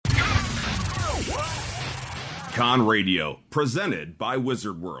Con Radio, presented by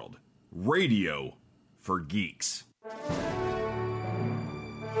Wizard World. Radio for geeks.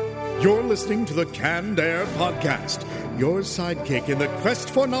 You're listening to the Canned Air Podcast, your sidekick in the quest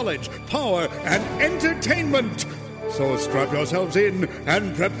for knowledge, power, and entertainment. So strap yourselves in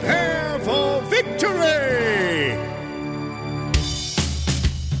and prepare for victory!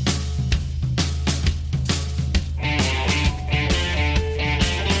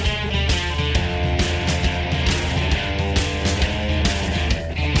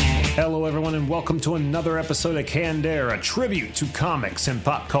 Hello, everyone, and welcome to another episode of Canned Air, a tribute to comics and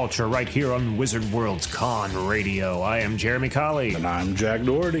pop culture right here on Wizard World's Con Radio. I am Jeremy Colley. And I'm Jack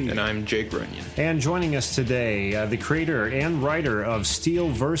Doherty. And I'm Jake Runyon. And joining us today, the creator and writer of Steele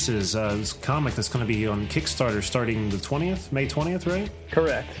Versus, this comic that's going to be on Kickstarter starting the 20th, May 20th, right?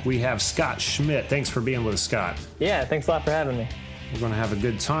 Correct. We have Scott Schmidt. Thanks for being with us, Scott. Yeah, thanks a lot for having me. We're going to have a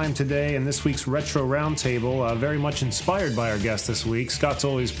good time today, and this week's Retro Roundtable, very much inspired by our guest this week. Scott's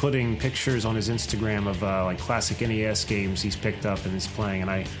always putting pictures on his Instagram of like classic NES games he's picked up and is playing, and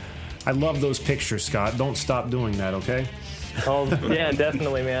I love those pictures, Scott. Don't stop doing that, okay? Oh, yeah,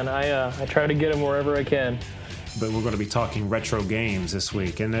 definitely, man. I try to get them wherever I can. But we're going to be talking retro games this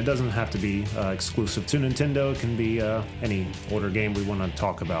week, and it doesn't have to be exclusive to Nintendo. It can be any older game we want to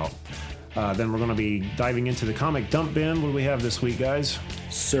talk about. Then we're going to be diving into the comic dump bin. What do we have this week, guys?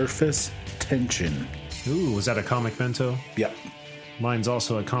 Surface Tension. Ooh, was that a comic bento? Yep. Mine's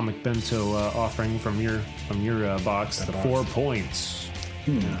also a comic bento offering from your box. The 4 points.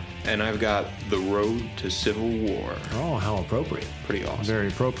 And I've got The Road to Civil War. Oh, how appropriate. Pretty awesome. Very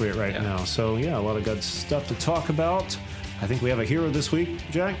appropriate right now. So, yeah, a lot of good stuff to talk about. I think we have a hero this week,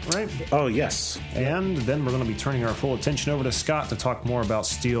 Jack, right? Oh, yes. And then we're going to be turning our full attention over to Scott to talk more about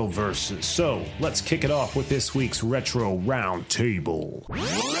Steele Versus. So, let's kick it off with this week's Retro Roundtable.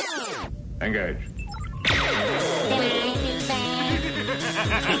 Engage.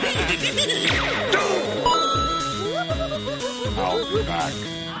 I'll be back.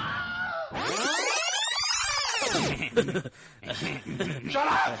 Shut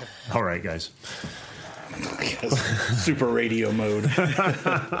up! All right, guys. Super radio mode.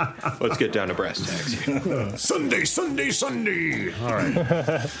 Let's get down to brass tacks. Sunday. All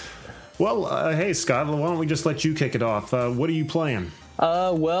right. Well, hey, Scott, why don't we just let you kick it off? What are you playing?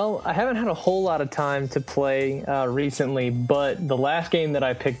 Well, I haven't had a whole lot of time to play recently, but the last game that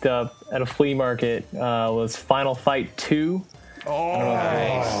I picked up at a flea market was Final Fight 2. Oh,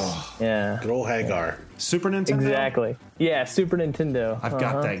 nice. Yeah. Good old Hagar. Super Nintendo? Exactly. Yeah, Super Nintendo. I've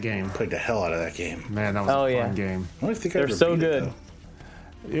got that game. Played the hell out of that game. Man, that was a fun game. I don't think They're so good.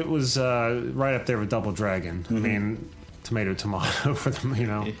 It was right up there with Double Dragon. I mean, tomato for them, you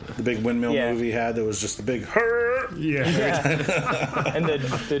know. The big windmill movie he had that was just the big Yeah. And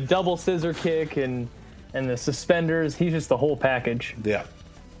the double scissor kick and the suspenders. He's just the whole package. Yeah.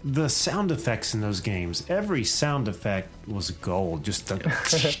 The sound effects in those games, every sound effect was gold. Just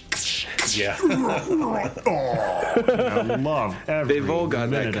the Yeah. I love every They've all got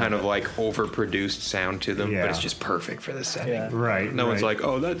that minute kind of it. like overproduced sound to them, Yeah. but it's just perfect for the setting. Yeah. Right. No one's right. like,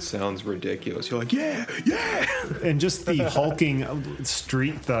 oh, that sounds ridiculous. You're like, yeah. And just the hulking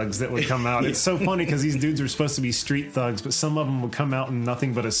street thugs that would come out. It's so funny because these dudes are supposed to be street thugs, but some of them would come out in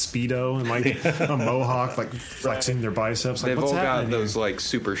nothing but a Speedo and like a mohawk, like flexing their biceps. Like, They've what's all got happening those here? like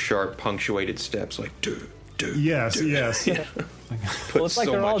super sharp punctuated steps, like Yes. put it's like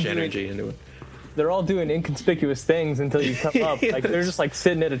so they're all much doing- energy into it. They're all doing inconspicuous things until you come up. Like they're just like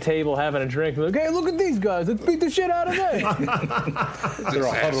sitting at a table having a drink. Like, hey, look at these guys. Let's beat the shit out of them. They're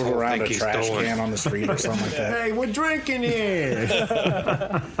all huddled asshole around think a he's trash stolen. can on the street or something like that. Hey, we're drinking here.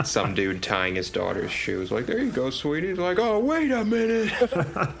 Some dude tying his daughter's shoes. Like, there you go, sweetie. He's like, oh, wait a minute.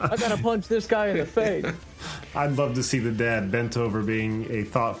 I gotta punch this guy in the face. I'd love to see the dad bent over being a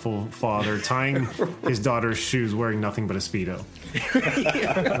thoughtful father, tying his daughter's shoes, wearing nothing but a Speedo.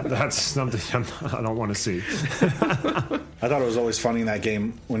 That's something I don't want to see. I thought it was always funny in that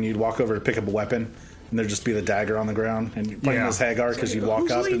game when you'd walk over to pick up a weapon and there'd just be the dagger on the ground and you're playing as Hagar because you'd walk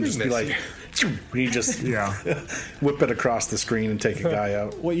who's up and leaving just be this? like, you just Yeah. whip it across the screen and take a guy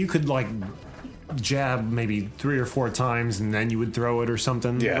out. Well, you could like jab maybe 3 or 4 times and then you would throw it or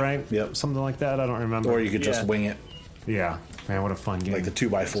something, Yeah. right? Yep. Something like that. I don't remember. Or you could just wing it. Yeah. Man, what a fun game. Like the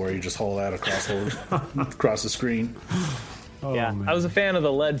 2x4, you just hold that across the screen. Oh, Yeah, man. I was a fan of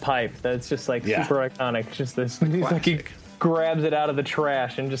the lead pipe. That's just like Yeah. super iconic. It's just this, he's like he grabs it out of the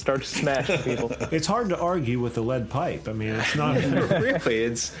trash and just starts smashing people. It's hard to argue with the lead pipe. I mean, it's not Really,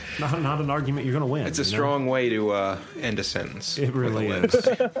 it's not an argument you're going to win. it's a you know? strong way to end a sentence. It really with is. a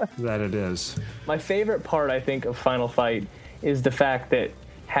lid. That it is. My favorite part, I think, of Final Fight is the fact that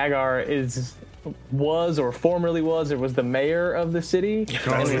Hagar is was or formerly was the mayor of the city,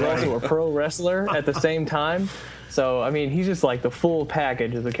 and he's also a pro wrestler at the same time. So, I mean, he's just like the full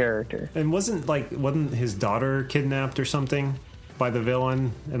package of the character. And wasn't his daughter kidnapped or something by the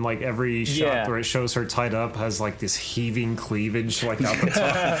villain? And like every shot where it shows her tied up has like this heaving cleavage like out the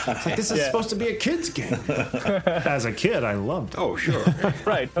top. It's like, this is supposed to be a kid's game. As a kid, I loved it. Oh, sure.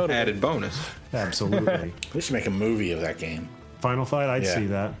 Right, totally. Added bonus. Absolutely. They should make a movie of that game. Final Fight, I'd see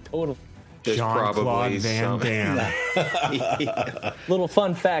that. Totally. There's Jean-Claude probably Van Damme. Little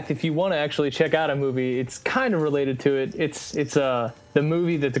fun fact: if you want to actually check out a movie, it's kind of related to it. It's the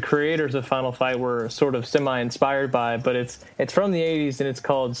movie that the creators of Final Fight were sort of semi-inspired by, but it's from the '80s and it's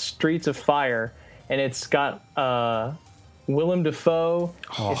called Streets of Fire, and it's got Willem Dafoe,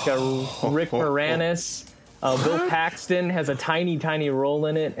 it's got Rick Moranis. Bill Paxton has a tiny role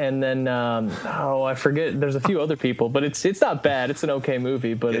in it, and then I forget. There's a few other people, but it's not bad. It's an okay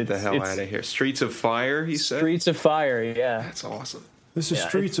movie, but Get the hell out of here. Streets of Fire, he said? Streets of Fire, yeah. That's awesome. This is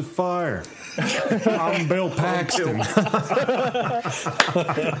Streets of Fire. I'm Bill Paxton.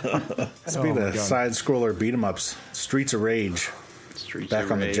 Speaking of side-scroller beat-em-ups, Streets of Rage. Streets back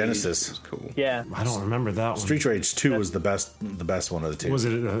of on the Rage Genesis. was cool. Yeah. I don't remember that one. Streets of Rage 2 was the best one of the two. Was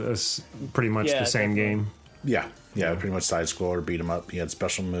it pretty much the same game? Yeah, pretty much side-scroller, beat 'em up. He had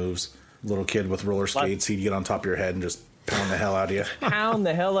special moves. Little kid with roller skates, he'd get on top of your head and just pound the hell out of you. Pound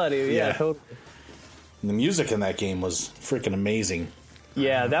the hell out of you, yeah, totally. And the music in that game was freaking amazing.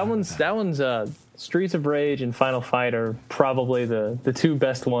 Yeah, that one's Streets of Rage and Final Fight are probably the two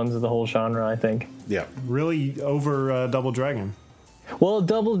best ones of the whole genre, I think. Yeah. Really over Double Dragon. Well,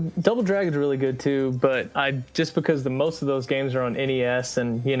 Double Dragon's really good too, but just because most of those games are on NES,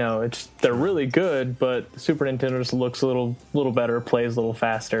 and they're really good, but the Super Nintendo just looks a little better, plays a little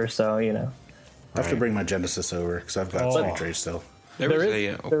faster, so I have to bring my Genesis over because I've got Streets of Rage still.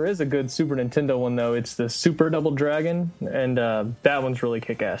 There is a good Super Nintendo one though. It's the Super Double Dragon, and that one's really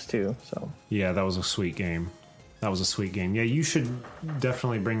kick-ass too. So yeah, that was a sweet game. Yeah, you should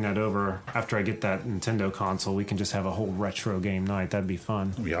definitely bring that over after I get that Nintendo console. We can just have a whole retro game night. That'd be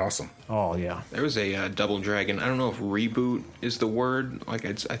fun. That'd be awesome. Oh, yeah. There was a Double Dragon. I don't know if reboot is the word. I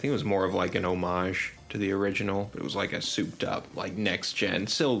think it was more of like an homage to the original. But it was like a souped up, like next gen,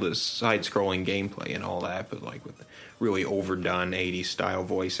 still this side-scrolling gameplay and all that, but like with really overdone 80s style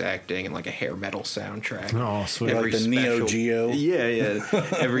voice acting and like a hair metal soundtrack. Oh, sweet. Like the Neo Geo. Yeah.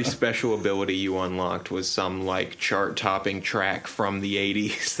 Every special ability you unlocked was some like chart-topping track from the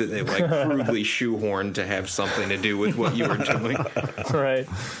 80s that they like crudely shoehorned to have something to do with what you were doing. Right.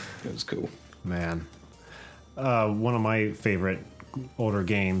 It was cool. Man. One of my favorite older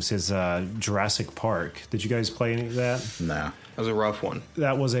games is Jurassic Park. Did you guys play any of that? Nah. That was a rough one.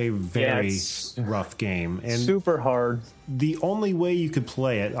 That was a very rough game. And super hard. The only way you could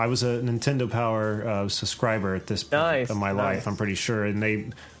play it, I was a Nintendo Power subscriber at this point of my life, I'm pretty sure, and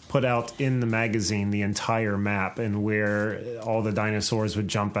they put out in the magazine the entire map and where all the dinosaurs would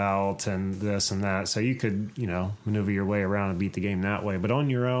jump out and this and that. So you could, maneuver your way around and beat the game that way. But on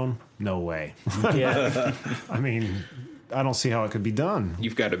your own, no way. Yeah. I mean, I don't see how it could be done.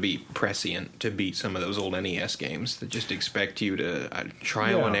 You've got to be prescient to beat some of those old NES games that just expect you to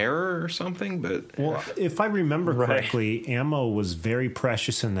trial and error or something. But well, if I remember correctly, ammo was very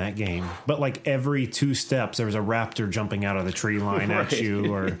precious in that game. But like every 2 steps, there was a raptor jumping out of the tree line at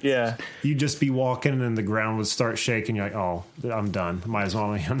you, or you'd just be walking and the ground would start shaking. You're like, oh, I'm done. Might as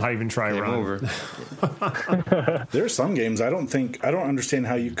well not even try to run. Over. There are some games I don't understand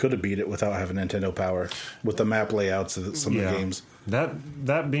how you could have beat it without having Nintendo Power with the map layouts of some of the games.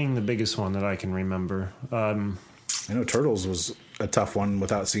 That being the biggest one that I can remember. I know Turtles was a tough one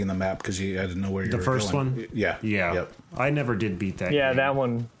without seeing the map because you had to know where you were going. The first one? Yeah. Yep. I never did beat that game. Yeah, that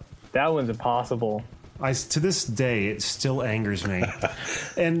one's impossible. To this day, it still angers me.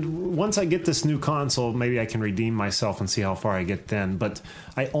 And once I get this new console, maybe I can redeem myself and see how far I get then. But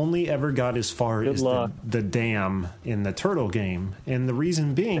I only ever got as far as the dam in the Turtle game. And the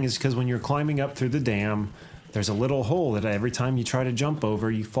reason being is because when you're climbing up through the dam, there's a little hole that every time you try to jump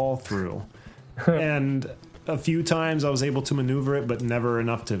over, you fall through. And a few times I was able to maneuver it, but never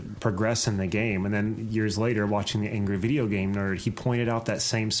enough to progress in the game. And then years later, watching the Angry Video Game Nerd, he pointed out that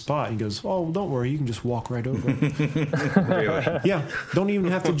same spot. He goes, oh, don't worry, you can just walk right over it. Really? Yeah, don't even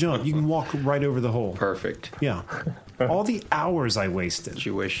have to jump. You can walk right over the hole. Perfect. Yeah. All the hours I wasted.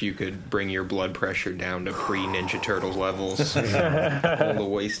 You wish you could bring your blood pressure down to pre-Ninja Turtles levels. All the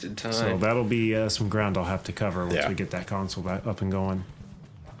wasted time. So that'll be some ground I'll have to cover once we get that console back up and going.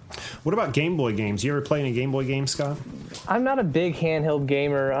 What about Game Boy games? You ever play any Game Boy games, Scott? I'm not a big handheld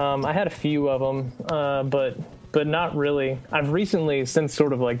gamer. I had a few of them, but but not really. I've recently, since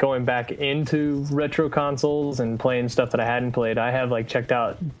sort of like going back into retro consoles and playing stuff that I hadn't played, I have like checked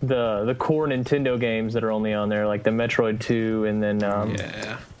out the core Nintendo games that are only on there, like the Metroid 2 and then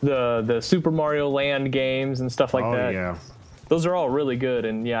the Super Mario Land games and stuff like that. Yeah. Those are all really good,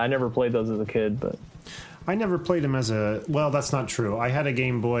 and yeah, I never played those as a kid, but I never played them as a... Well, that's not true. I had a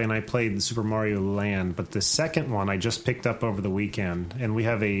Game Boy and I played the Super Mario Land, but the second one I just picked up over the weekend, and we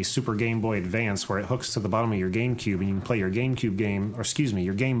have a Super Game Boy Advance where it hooks to the bottom of your GameCube and you can play your GameCube game, or excuse me,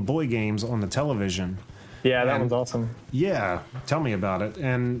 your Game Boy games on the television. yeah, that one's awesome. Yeah, tell me about it.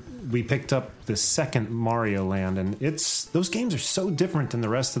 And we picked up the second Mario Land, and those games are so different than the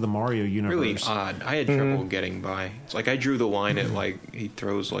rest of the Mario universe. Really odd. I had trouble getting by. It's like I drew the line at like he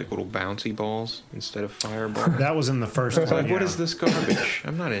throws like little bouncy balls instead of fireballs. That was in the first one. Like, what yeah. is this garbage?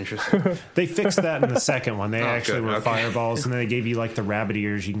 I'm not interested. They fixed that in the second one. They actually good, were okay. fireballs, and then they gave you like the rabbit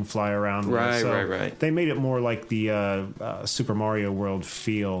ears you can fly around with. Right, So right. They made it more like the Super Mario World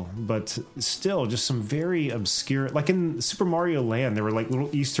feel, but still just some very obscure. Like in Super Mario Land, there were like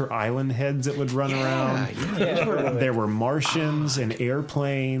little Easter Island heads that would run around. There were Martians and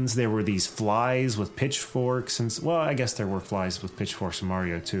airplanes. There were these flies with pitchforks, and well, I guess there were flies with pitchforks in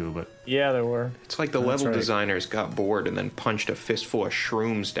Mario too, but. Yeah, there were. It's like the level designers got bored and then punched a fistful of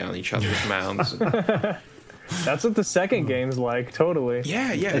shrooms down each other's mouths. That's what the second game's like, totally.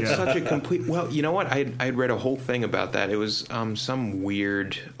 Yeah, it's such a complete... Well, you know what? I had read a whole thing about that. It was some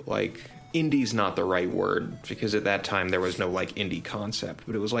weird, like... Indie's not the right word, because at that time there was no, like, indie concept.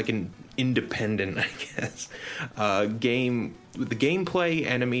 But it was like an independent, I guess, game... With the gameplay,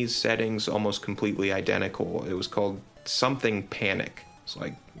 enemies, settings, almost completely identical. It was called Something Panic. It's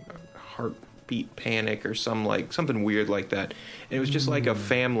like Heartbeat Panic or something weird like that. And it was just like a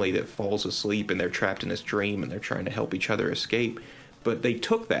family that falls asleep and they're trapped in this dream and they're trying to help each other escape. But they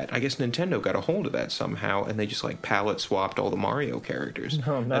took that. I guess Nintendo got a hold of that somehow, and they just like palette swapped all the Mario characters.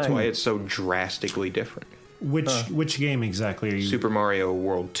 Oh, nice. That's why it's so drastically different. Which game exactly are you? Super Mario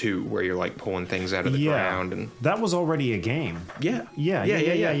World 2, where you're like pulling things out of the ground, and that was already a game. Yeah.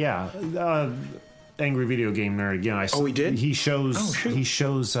 Angry Video Game Nerd again. He did? He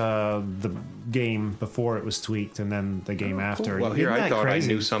shows the game before it was tweaked, and then the game after. Well, here I thought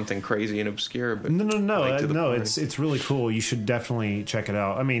crazy? I knew something crazy and obscure, but no. It's really cool. You should definitely check it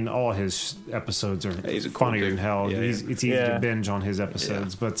out. I mean, all his episodes are funnier than hell. It's easy to binge on his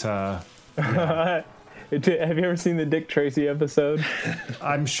episodes, but. Have you ever seen the Dick Tracy episode?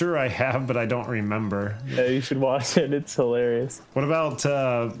 I'm sure I have, but I don't remember. Yeah, you should watch it. It's hilarious. What about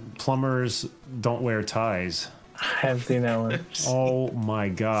Plumbers Don't Wear Ties? I haven't seen that one. Oh my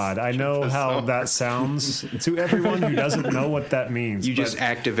God. I know how that sounds to everyone who doesn't know what that means. You just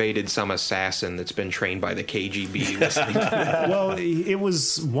activated some assassin that's been trained by the KGB listening to that. Well, it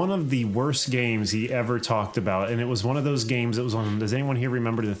was one of the worst games he ever talked about, and it was one of those games that was on. Does anyone here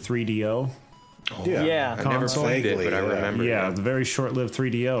remember the 3DO? Oh, yeah. I never played it, but I remember. Yeah, the very short-lived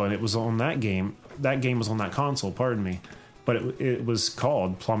 3DO, and it was on that game. That game was on that console, pardon me. But it was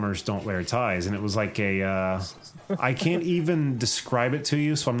called Plumbers Don't Wear Ties, and it was like a... I can't even describe it to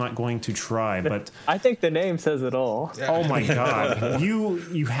you, so I'm not going to try, but... I think the name says it all. Oh my God.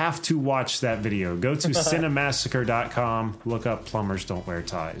 You have to watch that video. Go to cinemassacre.com, look up Plumbers Don't Wear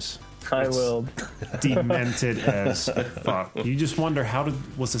Ties. I will. Demented as fuck. You just wonder,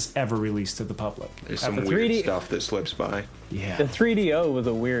 was this ever released to the public? There's some weird stuff that slips by. Yeah. The 3DO was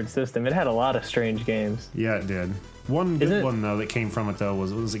a weird system. It had a lot of strange games. Yeah, it did. One good one though that came from it though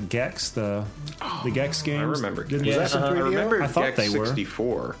was it Gex, the Gex games? I remember. I remember I thought Gex they were.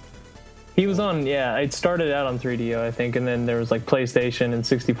 64. He was on, it started out on 3DO, I think, and then there was like PlayStation and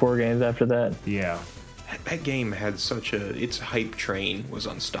 64 games after that. Yeah. That game had its hype train was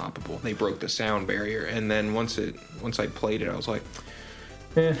unstoppable. They broke the sound barrier, and then once I played it, I was like,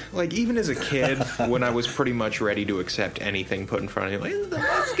 like even as a kid, when I was pretty much ready to accept anything put in front of me, like, this is the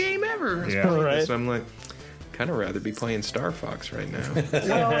best game ever. Right. So I'm like, kind of rather be playing Star Fox right now.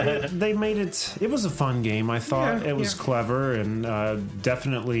 Well, they made it was a fun game. I thought it was clever and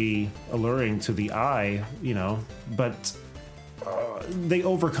definitely alluring to the eye, but they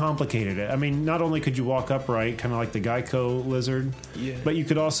overcomplicated it. I mean, not only could you walk upright, kind of like the Geico lizard, but you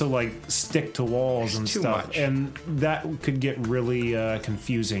could also like stick to walls and stuff, much. and that could get really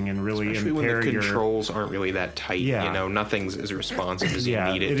confusing and really Especially impair when the controls aren't really that tight. Yeah. Nothing's as responsive as you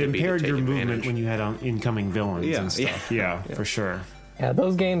need it it to be to impaired take your advantage. movement when you had incoming villains and stuff. Yeah, for sure. Yeah,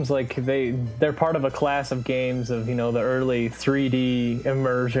 those games, like, they're part of a class of games of, the early 3D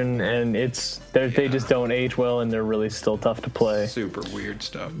immersion, and they just don't age well, and they're really still tough to play. Super weird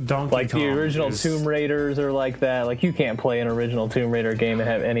stuff. Donkey Kong The original Tomb Raiders are like that. Like, you can't play an original Tomb Raider game and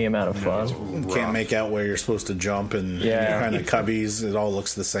have any amount of fun. You can't make out where you're supposed to jump, and kind of cubbies. It all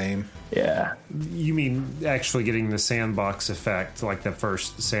looks the same. Yeah. You mean actually getting the sandbox effect, like the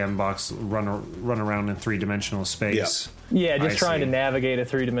first sandbox run around in three-dimensional space? Yeah, just trying to navigate a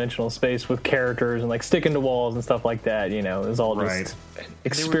three-dimensional space with characters and like sticking to walls and stuff like that. It was all just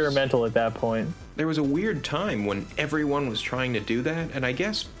experimental at that point. There was a weird time when everyone was trying to do that, and I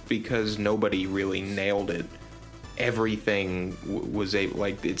guess because nobody really nailed it, everything was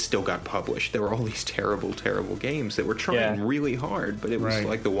it still got published. There were all these terrible games that were trying really hard, but it was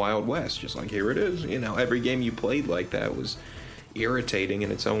like the Wild West, just like, here it is. Every game you played like that was irritating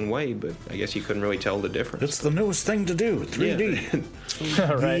in its own way, but I guess you couldn't really tell the difference. It's the newest thing to do,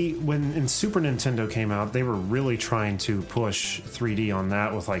 3D. Right. When Super Nintendo came out, they were really trying to push 3D on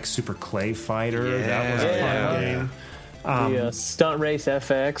that with like Super Clay Fighter. That was a fun game. The Stunt Race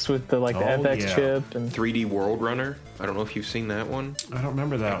FX with the FX chip and 3D World Runner. I don't know if you've seen that one. I don't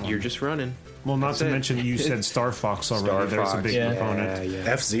remember that one. You're just running. Well, not to mention you said Star Fox already. There's a big component.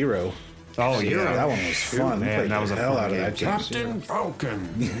 F-Zero. Oh, yeah, that one was fun. Man, that was a hell fun out of game. that game. Captain Falcon.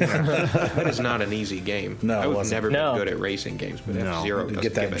 That is not an easy game. No, I it would wasn't. never be good at racing games, but F-Zero doesn't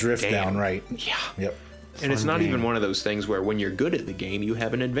Get that give a drift damn. down right. Yeah. Yep. And it's not game. even one of those things where when you're good at the game, you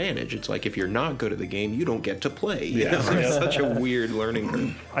have an advantage. It's like if you're not good at the game, you don't get to play. Yeah. It's such a weird learning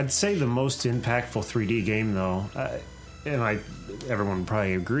curve. I'd say the most impactful 3D game, though, and everyone would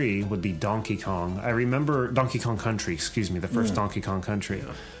probably agree, would be Donkey Kong. I remember Donkey Kong Country, the first Donkey Kong Country.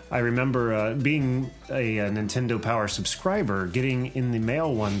 Yeah. I remember being a Nintendo Power subscriber, getting in the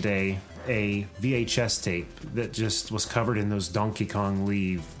mail one day a VHS tape that just was covered in those Donkey Kong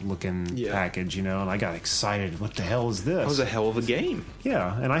Leave looking package, and I got excited. What the hell is this? That was a hell of a game.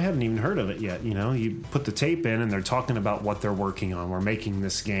 Yeah, and I hadn't even heard of it yet. You put the tape in and they're talking about what they're working on. We're making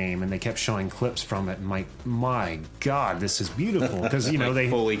this game, and they kept showing clips from it. And my God, this is beautiful because they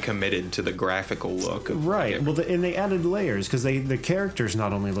fully committed to the graphical look of Well, and they added layers because the characters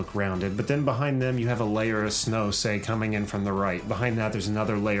not only look rounded, but then behind them you have a layer of snow, say, coming in from the right. Behind that, there's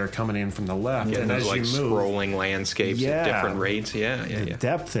another layer coming in from the left, and those as you move, scrolling landscapes at different rates. The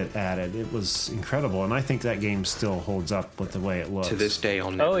depth it added, it was incredible, and I think that game still holds up with the way it looks. To this day,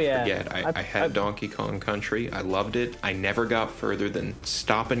 I'll never forget. I had Donkey Kong Country. I loved it. I never got further than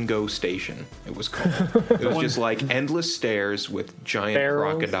Stop and Go Station. It was called. It was just like endless stairs with giant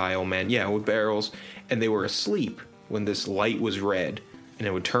crocodile men. Yeah, with barrels, and they were asleep when this light was red, and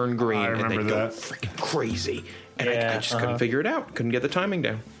it would turn green, and they'd go freaking crazy. And I just couldn't figure it out. Couldn't get the timing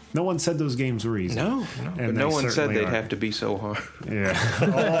down. No one said those games were easy. No, but no one said they'd have to be so hard. Yeah.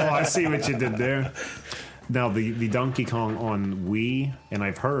 Oh, I see what you did there. Now, the Donkey Kong on Wii, and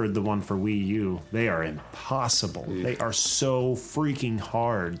I've heard the one for Wii U, they are impossible. They are so freaking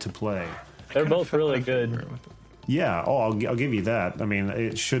hard to play. They're both really good. Yeah, I'll give you that. I mean,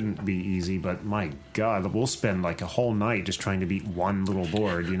 it shouldn't be easy, but my God, we'll spend like a whole night just trying to beat one little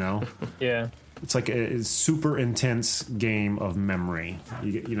board, Yeah. It's like a super intense game of memory.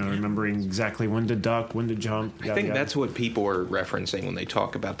 Remembering exactly when to duck, when to jump. I think that's what people are referencing when they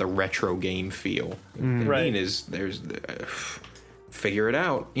talk about the retro game feel. What I mean is there's figure it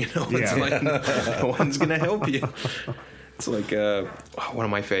out. It's like no one's gonna help you. It's like one of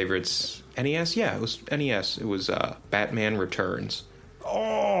my favorites. NES? Yeah, it was NES. It was Batman Returns.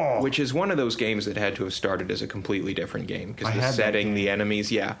 Oh! Which is one of those games that had to have started as a completely different game because the setting, the enemies,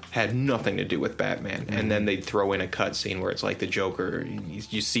 had nothing to do with Batman. Mm-hmm. And then they'd throw in a cutscene where it's like the Joker,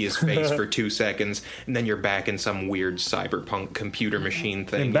 you see his face for 2 seconds, and then you're back in some weird cyberpunk computer machine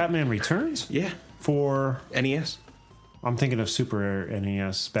thing. And Batman Returns? Yeah. For NES. I'm thinking of Super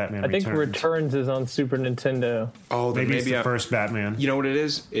NES Batman Returns. I think Returns is on Super Nintendo. Oh, maybe it's the first Batman. You know what it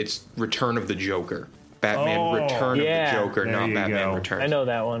is? It's Return of the Joker. Batman Return of the Joker, not Batman Returns. I know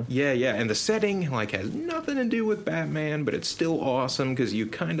that one. Yeah, and the setting has nothing to do with Batman, but it's still awesome because you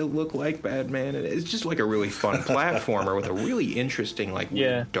kind of look like Batman. And it's just like a really fun platformer with a really interesting,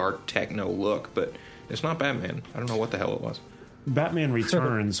 weird, dark techno look, but it's not Batman. I don't know what the hell it was. Batman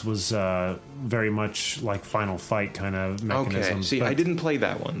Returns was very much like Final Fight kind of mechanisms. Okay, see, but, I didn't play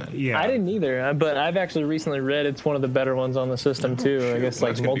that one then. Yeah, I didn't either, but I've actually recently read it's one of the better ones on the system too. I guess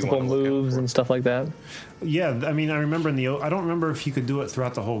like multiple moves and stuff like that. Yeah, I mean, I remember I don't remember if you could do it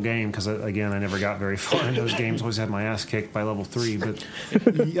throughout the whole game because, again, I never got very far in those games. Always had my ass kicked by level 3. But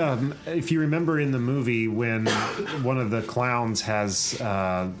if you remember in the movie when one of the clowns has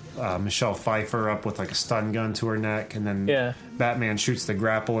Michelle Pfeiffer up with like a stun gun to her neck, and then Batman shoots the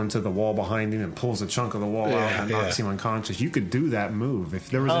grapple into the wall behind him and pulls a chunk of the wall out and knocks him unconscious. You could do that move.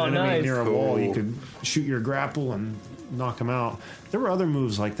 If there was an enemy near a wall, you could shoot your grapple and knock him out. There were other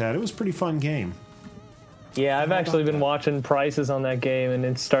moves like that. It was a pretty fun game. Yeah, I've actually been watching prices on that game, and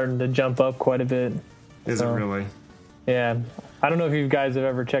it's starting to jump up quite a bit. Is it really? Yeah. I don't know if you guys have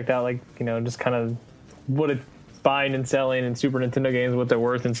ever checked out, like, just kind of what it's buying and selling in Super Nintendo games, what they're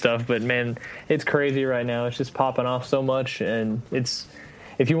worth and stuff, but, man, it's crazy right now. It's just popping off so much, and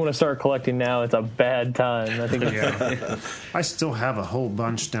if you want to start collecting now, it's a bad time. I think. I still have a whole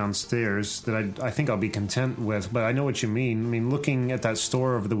bunch downstairs that I think I'll be content with, but I know what you mean. I mean, looking at that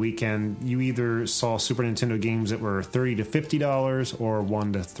store over the weekend, you either saw Super Nintendo games that were $30 to $50 or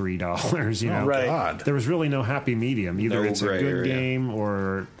 $1 to $3. You know, right? God. There was really no happy medium. Either it's a good area. game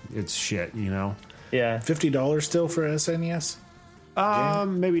or it's shit. You know. Yeah. $50 still for SNES?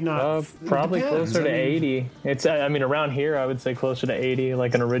 Maybe not. Probably Depends. closer to 80. It's. I mean, around here, I would say closer to 80,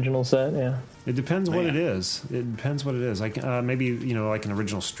 like an original set. Yeah. It depends what it is. It depends what it is. Like maybe like an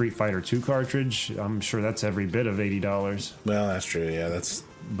original Street Fighter 2 cartridge. I'm sure that's every bit of $80. Well, that's true. Yeah, that's.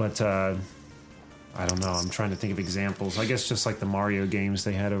 But I don't know. I'm trying to think of examples. I guess just like the Mario games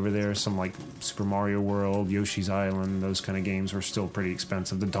they had over there, some like Super Mario World, Yoshi's Island, those kind of games were still pretty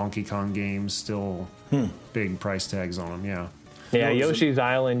expensive. The Donkey Kong games still big price tags on them. Yeah. Yeah, Yoshi's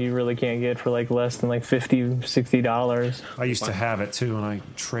Island you really can't get for like less than like $50, $60. I used to have it too, and I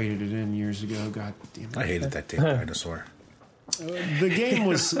traded it in years ago. God damn it! I hated that damn dinosaur. The game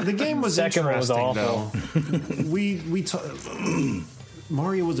was Second one was interesting awful. though.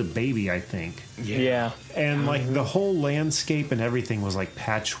 Mario was a baby, I think. Yeah. And like the whole landscape and everything was like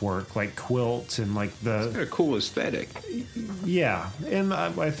patchwork, like quilt, and like It's got a cool aesthetic. yeah. And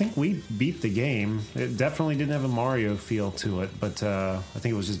I think we beat the game. It definitely didn't have a Mario feel to it, but I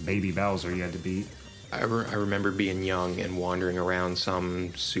think it was just Baby Bowser you had to beat. I remember being young and wandering around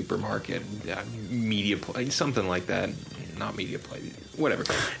some supermarket, media play, something like that. Not media play, whatever.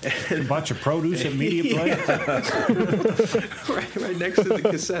 You bought your produce at Media Play? right next to the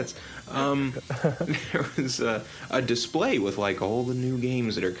cassettes. There was a display with like all the new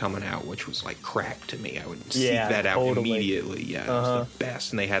games that are coming out, which was like crack to me. I would seek that out immediately. Yeah, it was the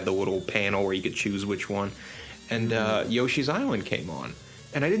best. And they had the little panel where you could choose which one. And Yoshi's Island came on.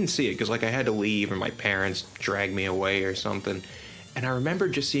 And I didn't see it because like I had to leave or my parents dragged me away or something. And I remember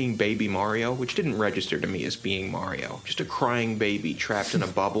just seeing Baby Mario, which didn't register to me as being Mario. Just a crying baby trapped in a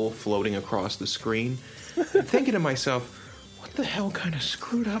bubble floating across the screen. And thinking to myself, what the hell kind of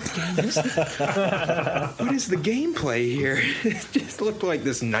screwed up game is this? What is the gameplay here? It just looked like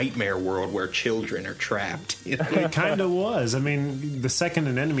this nightmare world where children are trapped. You know? It kind of was. I mean, the second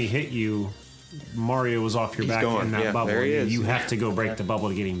an enemy hit you, Mario was off your back in that bubble. There he is. You have to go break the bubble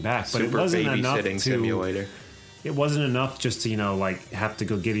to get him back. But Super it wasn't enough babysitting simulator. It wasn't enough just to, like, have to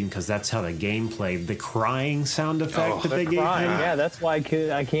go get him because that's how the game played. The crying sound effect that they gave him. Yeah, that's why I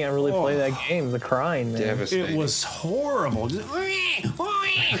can't really play that game. The crying, man. Devastating. It was horrible. Just,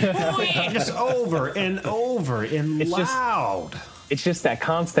 just over and over and loud. It's just that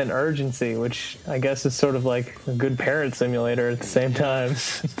constant urgency, which I guess is sort of like a good parent simulator at the same time.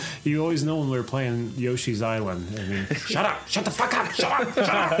 You always know when we were playing Yoshi's Island. I mean, shut up! Shut the fuck up! Shut up! Shut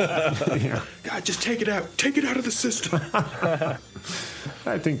up! Yeah. God, just take it out. Take it out of the system.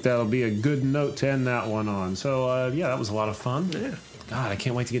 I think that'll be a good note to end that one on. So, yeah, that was a lot of fun. Yeah. God, I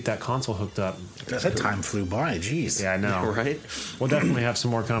can't wait to get that console hooked up. That time flew by. Jeez. Yeah, I know. Right? We'll definitely have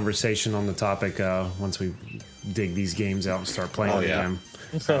some more conversation on the topic once we dig these games out and start playing them.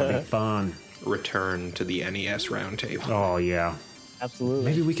 That'll be fun. Return to the NES roundtable. Oh, yeah. Absolutely.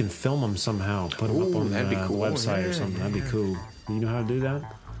 Maybe we can film them somehow. Put them up on the that'd be cool. website or something. That'd be cool. You know how to do that?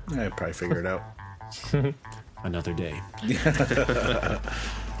 I'd probably figure it out. Another day.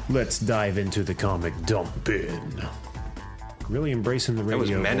 Let's dive into the comic dump bin. Really embracing the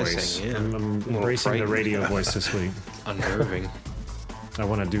radio menacing, voice. yeah. I'm embracing the radio voice this week. Unnerving. I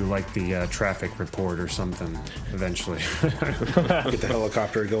want to do like the traffic report or something eventually. Get the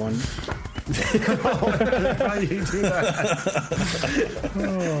helicopter going. How do you do that?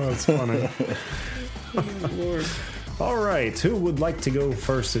 Oh, that's funny. Lord. All right, who would like to go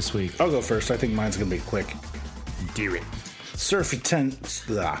first this week? I'll go first. I think mine's going to be quick. Do it. Surface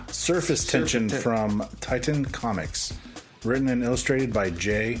Tension from Titan Comics. Written and illustrated by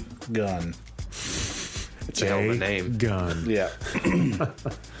Jay Gunn. It's a hell of a name. Gunn. Yeah.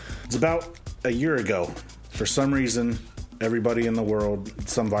 It's about a year ago. For some reason, everybody in the world,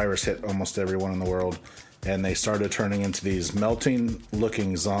 some virus hit almost everyone in the world, and they started turning into these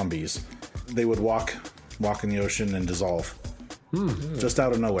melting-looking zombies. They would walk in the ocean and dissolve. Just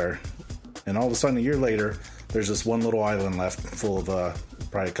out of nowhere. And all of a sudden, a year later, there's this one little island left full of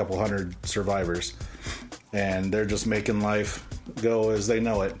probably a couple hundred survivors. And they're just making life go as they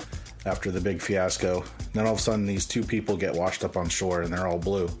know it after the big fiasco. Then all of a sudden, these two people get washed up on shore, and they're all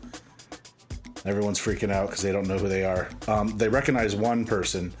blue. Everyone's freaking out because they don't know who they are. They recognize one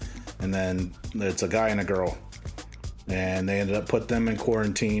person, and then it's a guy and a girl. And they ended up putting them in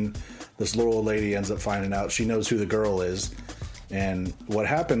quarantine. This little old lady ends up finding out. She knows who the girl is. And what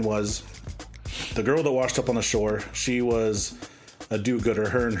happened was, the girl that washed up on the shore, she was a do-gooder.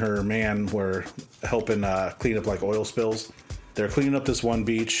 Her and her man were helping clean up like oil spills. They're cleaning up this one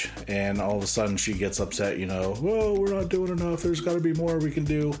beach, and all of a sudden she gets upset, whoa, we're not doing enough. There's got to be more we can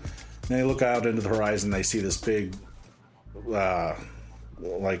do. And they look out into the horizon. They see this big, I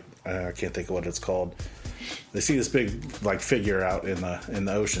can't think of what it's called. They see this big, figure out in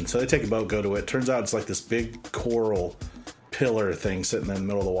the ocean. So they take a boat, go to it. Turns out it's like this big coral pillar thing sitting in the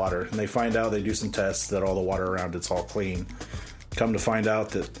middle of the water. And they find out, they do some tests, that all the water around it's all clean. Come to find out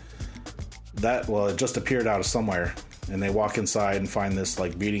that it just appeared out of somewhere. And they walk inside and find this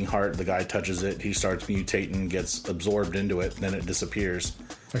beating heart. The guy touches it. He starts mutating, gets absorbed into it, and then it disappears.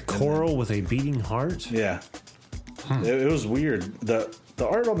 A coral with a beating heart? Yeah. It was weird. The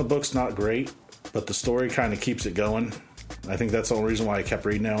art on the book's not great, but the story kind of keeps it going. I think that's the only reason why I kept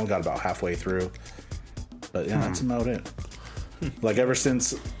reading it. I got about halfway through. But yeah, that's about it. Ever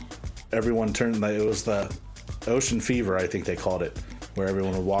since everyone turned, it was the ocean fever, I think they called it, where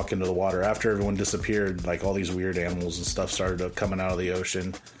everyone would walk into the water. After everyone disappeared, all these weird animals and stuff started coming out of the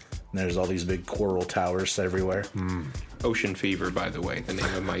ocean. And there's all these big coral towers everywhere. Ocean Fever, by the way, the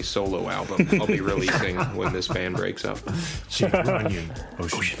name of my solo album I'll be releasing when this band breaks up. Onion.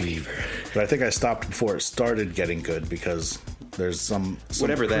 Ocean Fever. But I think I stopped before it started getting good, because there's some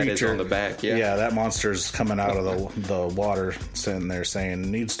whatever creature, that is on the back. Yeah, that monster's coming out of the water, sitting there saying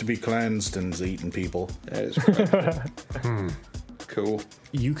needs to be cleansed, and is eating people. That is right. Cool.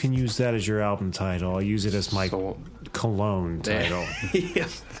 You can use that as your album title. I'll use it as my cologne title. Yeah.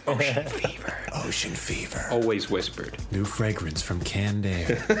 Ocean Fever. Ocean Fever. Always whispered. New fragrance from Canned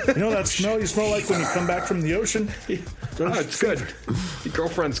Air. You know that smell you smell like when you come back from the ocean? Oh, it's good. Your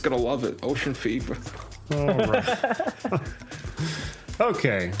girlfriend's going to love it. Ocean Fever. All right.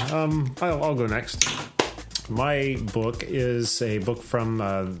 Okay. I'll go next. My book is a book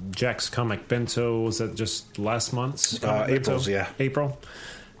from Jack's Comic Bento. Was that just last month's? April's, yeah. April.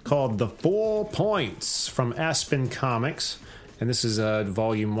 Called The 4 Points from Aspen Comics. And this is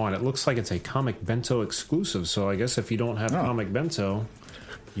volume 1. It looks like it's a Comic Bento exclusive. So I guess if you don't have Comic Bento,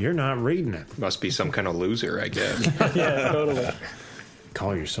 you're not reading it. Must be some kind of loser, I guess. Yeah, totally.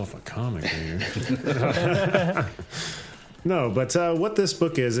 Call yourself a comic reader. No, but what this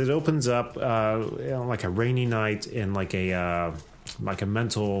book is, it opens up like a rainy night in like a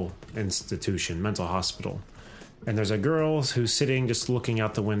mental institution, mental hospital. And there's a girl who's sitting just looking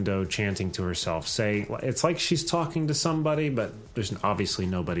out the window, chanting to herself. It's like she's talking to somebody, but there's obviously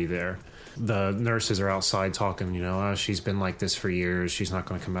nobody there. The nurses are outside talking, she's been like this for years. She's not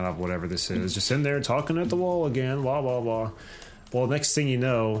going to come out of whatever this is. Just in there talking at the wall again, blah, blah, blah. Well, next thing you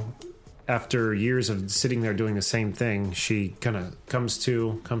know, after years of sitting there doing the same thing, she kind of comes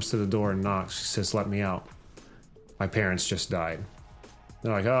to the door and knocks. She says, "Let me out. My parents just died."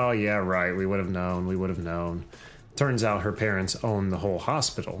 They're like, "Oh, yeah, right. We would have known. Turns out her parents own the whole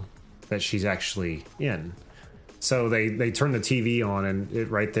hospital that she's actually in. So they turn the TV on, and it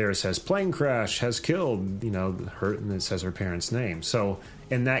right there says, "Plane crash has killed," her, and it says her parents' name. So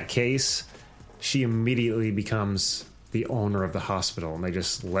in that case, she immediately becomes the owner of the hospital, and they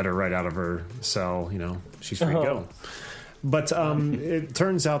just let her right out of her cell. She's free to go. But it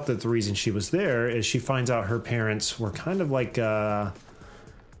turns out that the reason she was there is she finds out her parents were kind of like I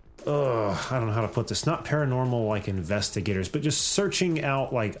don't know how to put this, not paranormal like investigators, but just searching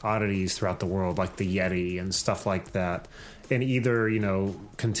out like oddities throughout the world, like the Yeti and stuff like that, and either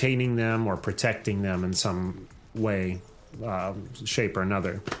containing them or protecting them in some way, shape or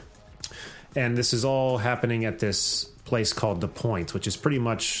another. And this is all happening at this place called the Point, which is pretty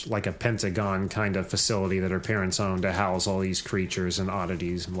much like a Pentagon kind of facility that her parents own to house all these creatures and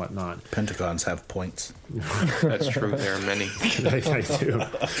oddities and whatnot. Pentagons have points. That's true. There are many. I do.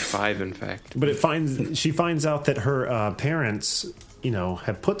 5, in fact. But she finds out that her parents,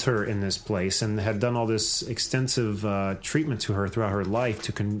 had put her in this place and had done all this extensive treatment to her throughout her life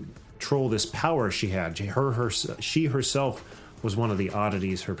to control this power she had. She herself was one of the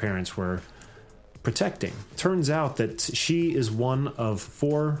oddities her parents were protecting. Turns out that she is one of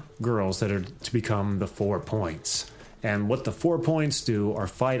 4 girls that are to become the 4 Points. And what the 4 Points do are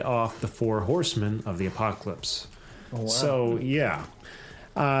fight off the 4 horsemen of the apocalypse. Oh, wow. So, yeah.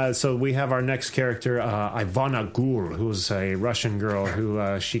 So we have our next character, Ivana Gur, who's a Russian girl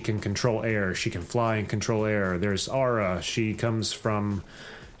who she can control air. She can fly and control air. There's Ara. She comes from...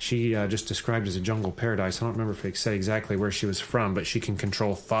 She just described as a jungle paradise. I don't remember if it said exactly where she was from, but she can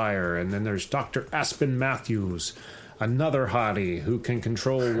control fire. And then there's Dr. Aspen Matthews, another hottie who can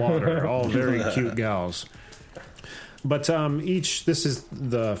control water. All very cute gals. But this is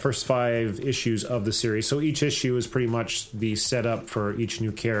the first 5 issues of the series. So each issue is pretty much the setup for each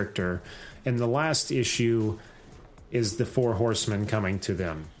new character. And the last issue is the 4 horsemen coming to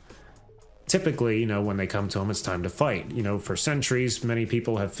them. Typically, when they come to them, it's time to fight. For centuries, many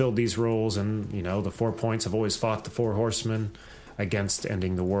people have filled these roles, and, the 4 Points have always fought the 4 horsemen against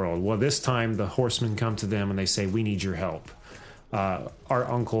ending the world. Well, this time, the horsemen come to them and they say, we need your help. Our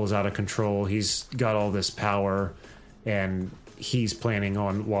uncle is out of control. He's got all this power, and he's planning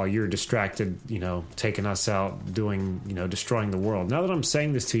on, while you're distracted, taking us out, destroying the world. Now that I'm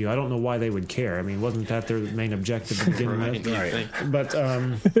saying this to you, I don't know why they would care. I mean, wasn't that their main objective to begin with? Right. But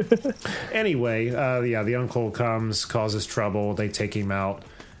anyway, the uncle comes, causes trouble. They take him out.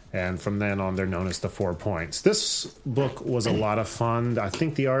 And from then on, they're known as the 4 Points. This book was a lot of fun. I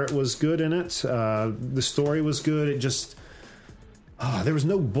think the art was good in it. The story was good. It just... there was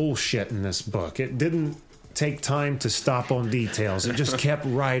no bullshit in this book. It didn't take time to stop on details. It just kept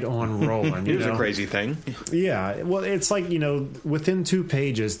right on rolling. It was a crazy thing. Yeah. Well, it's like, within 2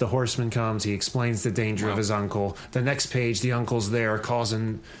 pages, the horseman comes. He explains the danger of his uncle. The next page, the uncle's there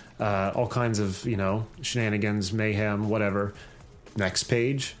causing all kinds of, shenanigans, mayhem, whatever. Next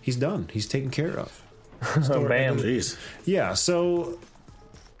page, he's done. He's taken care of. Bam. Jeez. Yeah, so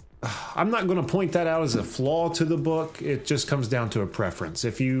I'm not going to point that out as a flaw to the book. It just comes down to a preference.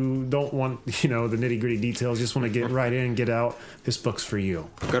 If you don't want, the nitty-gritty details, just want to get right in, get out, this book's for you.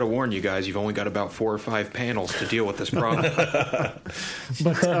 I've got to warn you guys, you've only got about 4 or 5 panels to deal with this problem.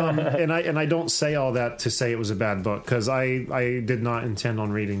 But and I don't say all that to say it was a bad book, because I did not intend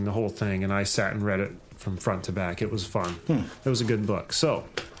on reading the whole thing, and I sat and read it from front to back. It was fun. It was a good book. So,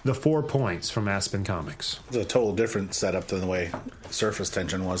 the 4 Points from Aspen Comics. It's a total different setup than the way Surface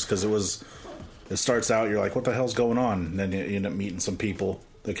Tension was, because it starts out, you're like, what the hell's going on? And then you end up meeting some people,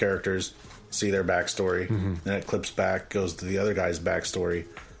 the characters, see their backstory, then it clips back, goes to the other guy's backstory,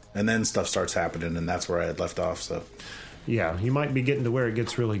 and then stuff starts happening, and that's where I had left off. So, yeah, you might be getting to where it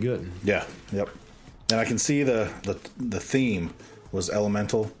gets really good. Yeah, yep. And I can see the theme was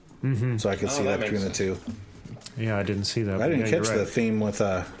elemental, so I can see that between the two. Yeah, I didn't see that. I didn't catch the theme with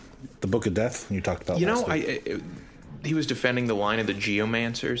the Book of Death you talked about. He was defending the line of the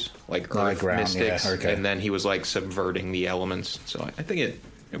geomancers, like Earth mystics, and then he was like subverting the elements. So I think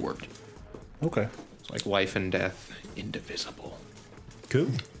it worked. Okay. It's like life and death, indivisible. Cool.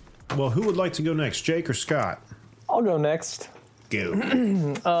 Well, who would like to go next, Jake or Scott? I'll go next. Go.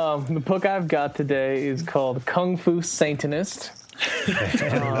 The book I've got today is called Kung Fu Satanist.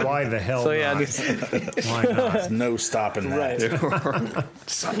 Why the hell not? Why not? There's no stopping that. Right.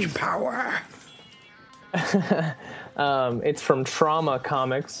 Such power. It's from Trauma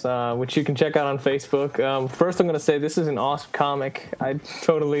Comics, which you can check out on Facebook. First, I'm going to say this is an awesome comic. I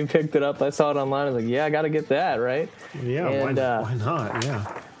totally picked it up. I saw it online. I was like, yeah, I got to get that, right? Yeah, and, why not?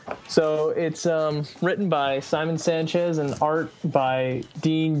 Yeah. So it's written by Simon Sanchez and art by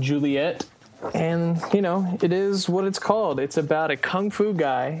Dean Juliet. And, it is what it's called. It's about a kung fu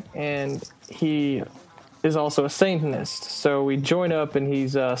guy, and he is also a Satanist. So we join up, and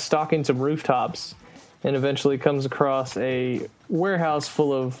he's stalking some rooftops, and eventually comes across a warehouse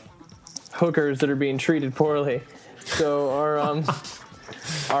full of hookers that are being treated poorly. So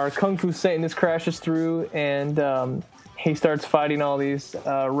our kung fu Satanist crashes through, and he starts fighting all these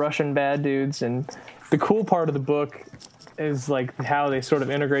Russian bad dudes. And the cool part of the book is like how they sort of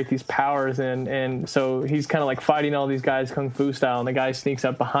integrate these powers in, and so he's kind of like fighting all these guys kung fu style, and the guy sneaks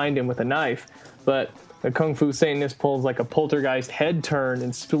up behind him with a knife, but the kung fu Satanist pulls like a poltergeist head turn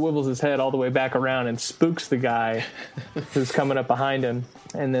and swivels his head all the way back around and spooks the guy who's coming up behind him,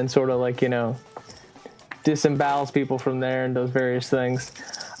 and then sort of like disembowels people from there and does various things.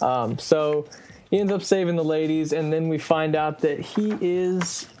 So he ends up saving the ladies, and then we find out that he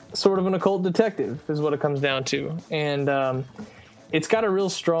is sort of an occult detective, is what it comes down to. And it's got a real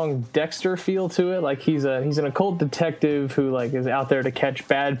strong Dexter feel to it. Like he's an occult detective who like is out there to catch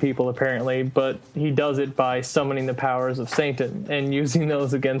bad people apparently, but he does it by summoning the powers of Satan and using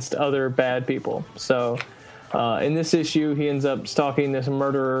those against other bad people. So in this issue, he ends up stalking this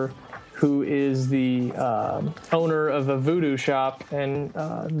murderer who is the owner of a voodoo shop, and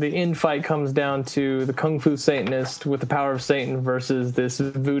the infight comes down to the Kung Fu Satanist with the power of Satan versus this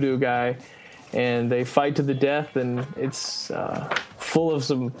voodoo guy. And they fight to the death, and it's full of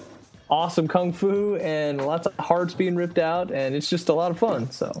some awesome kung fu and lots of hearts being ripped out, and it's just a lot of fun.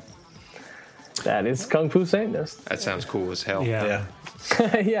 So that is Kung Fu Satanist. That sounds cool as hell. Yeah.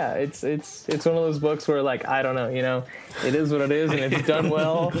 Yeah, it's one of those books where like I don't know, it is what it is, and it's done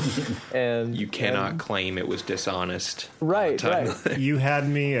well. And You cannot claim it was dishonest. Right. You had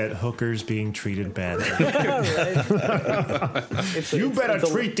me at hookers being treated badly. You better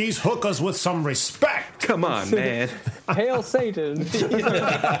treat these hookers with some respect. Come on, man. Hail Satan.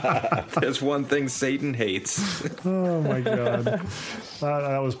 There's one thing Satan hates. Oh my god,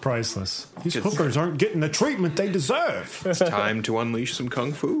 that was priceless. These hookers aren't getting the treatment they deserve. It's time to unleash some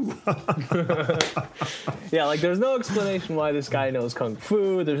kung fu. Yeah, like there's no explanation why this guy knows kung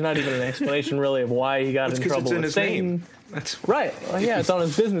fu. There's not even an explanation really of why he got in trouble it's in with his Satan. name. That's Right. Well, yeah, it's on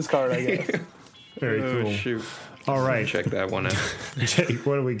his business card, I guess. Very Oh, cool. shoot. All right, Check that one out. Jake,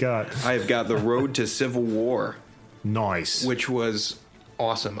 what do we got? I have got The Road to Civil War, Nice. which was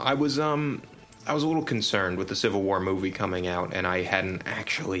awesome. I was a little concerned with the Civil War movie coming out, and I hadn't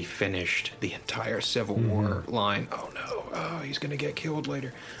actually finished the entire Civil War line. Oh no, he's going to get killed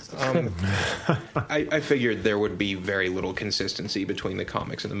later. I figured there would be very little consistency between the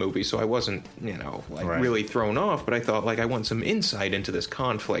comics and the movie, so I wasn't, really thrown off, but I thought, I want some insight into this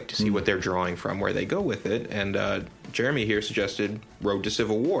conflict to see what they're drawing from, where they go with it, and Jeremy here suggested Road to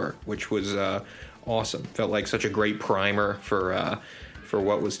Civil War, which was awesome. Felt like such a great primer for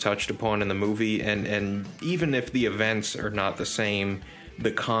what was touched upon in the movie, and even if the events are not the same,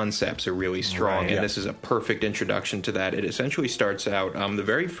 the concepts are really strong, and this is a perfect introduction to that. It essentially starts out, the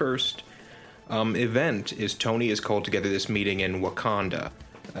very first event is Tony has called together this meeting in Wakanda,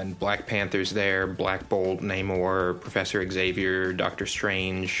 and Black Panther's there, Black Bolt, Namor, Professor Xavier, Doctor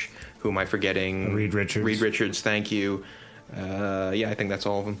Strange, who am I forgetting? Reed Richards. Reed Richards, thank you. I think that's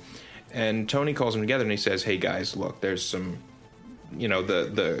all of them. And Tony calls them together and he says, hey guys, look, there's some...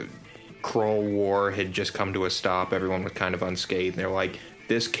 the Krull War had just come to a stop. Everyone was kind of unscathed. They're like,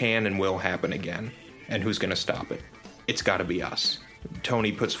 this can and will happen again. And who's going to stop it? It's got to be us.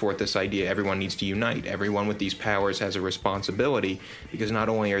 Tony puts forth this idea, everyone needs to unite. Everyone with these powers has a responsibility, because not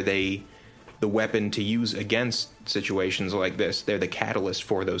only are they the weapon to use against situations like this, they're the catalyst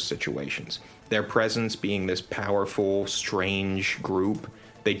for those situations. Their presence being this powerful, strange group,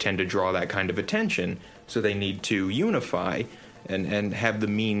 they tend to draw that kind of attention, so they need to unify and have the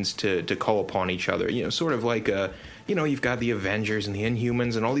means to call upon each other. Sort of like you've got the Avengers and the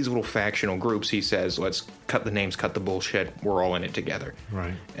Inhumans and all these little factional groups. He says, let's cut the names, cut the bullshit. We're all in it together.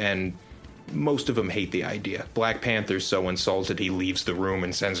 Right. And most of them hate the idea. Black Panther's so insulted he leaves the room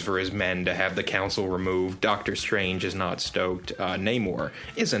and sends for his men to have the council removed. Doctor Strange is not stoked. Namor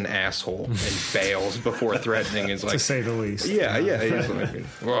is an asshole and bails before threatening. Is like, to say the least. Yeah. He's like,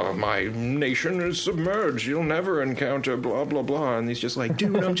 well, my nation is submerged. You'll never encounter blah, blah, blah. And he's just like,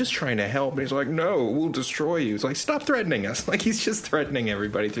 dude, I'm just trying to help. And he's like, no, we'll destroy you. He's like, stop threatening us. Like, he's just threatening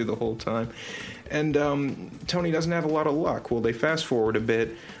everybody through the whole time. And Tony doesn't have a lot of luck. Well, they fast forward a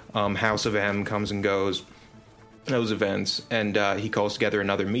bit. House of M comes and goes, those events, and he calls together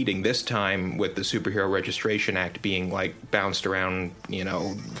another meeting, this time with the Superhero Registration Act being, bounced around,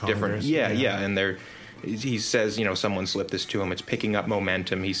 different... Yeah, and he says, someone slipped this to him, it's picking up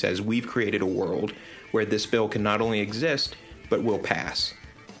momentum. He says, we've created a world where this bill can not only exist, but will pass.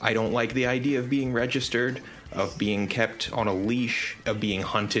 I don't like the idea of being registered, of being kept on a leash, of being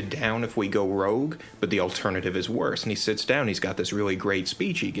hunted down if we go rogue, but the alternative is worse. And he sits down, he's got this really great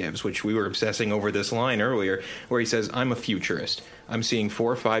speech he gives, which we were obsessing over this line earlier, where he says, I'm a futurist. I'm seeing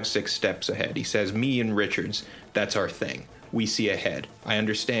 4, 5, 6 steps ahead. He says, me and Richards, that's our thing. We see ahead. I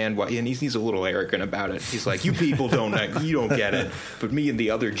understand why, and he's a little arrogant about it. He's like, you people don't get it, but me and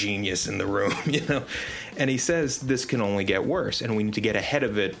the other genius in the room, And he says this can only get worse, and we need to get ahead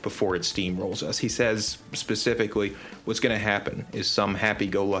of it before it steamrolls us. He says specifically, what's going to happen is some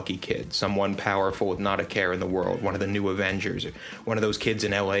happy-go-lucky kid, someone powerful with not a care in the world, one of the new Avengers, or one of those kids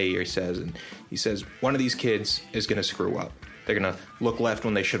in L.A., he says, one of these kids is going to screw up. They're going to look left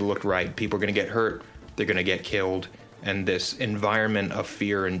when they should have looked right. People are going to get hurt. they're going to get killed, and this environment of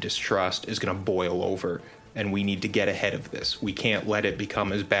fear and distrust is going to boil over. And we need to get ahead of this. We can't let it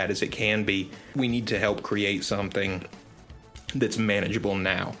become as bad as it can be. We need to help create something that's manageable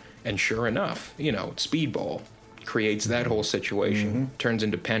now. And sure enough, Speedball creates that whole situation. Turns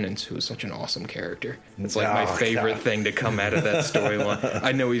into Penance, who is such an awesome character. It's like my favorite thing to come out of that storyline.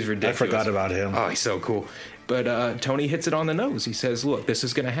 I know he's ridiculous. I forgot about him. Oh, he's so cool. But Tony hits it on the nose. He says, look, this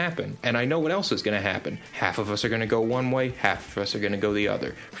is going to happen. And I know what else is going to happen. Half of us are going to go one way. Half of us are going to go the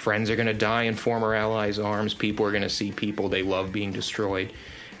other. Friends are going to die in former allies' arms. People are going to see people they love being destroyed.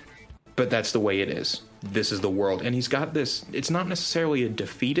 But that's the way it is. This is the world. And he's got this, it's not necessarily a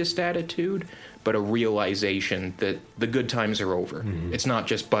defeatist attitude, but a realization that the good times are over. It's not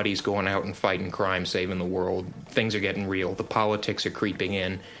just buddies going out and fighting crime, saving the world. Things are getting real. The politics are creeping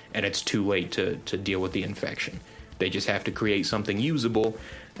in, and it's too late to deal with the infection. They just have to create something usable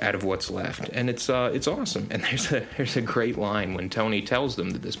out of what's left. And it's awesome. And there's a great line when Tony tells them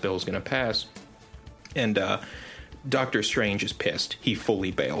that this bill's going to pass. And Doctor Strange is pissed. He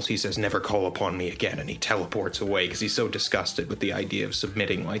fully bails. He says, never call upon me again. And he teleports away because he's so disgusted with the idea of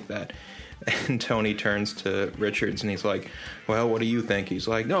submitting like that. And Tony turns to Richards and he's like, well, what do you think? He's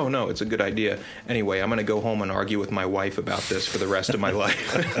like, no, it's a good idea. Anyway, I'm going to go home and argue with my wife about this for the rest of my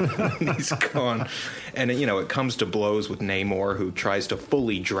life. And he's gone. And, it comes to blows with Namor, who tries to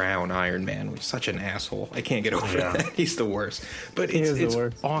fully drown Iron Man, which is such an asshole. I can't get over that. He's the worst. But it's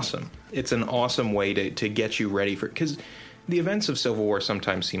awesome. It's an awesome way to get you ready for it. Because the events of Civil War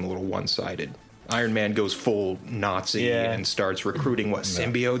sometimes seem a little one-sided. Iron Man goes full Nazi and starts recruiting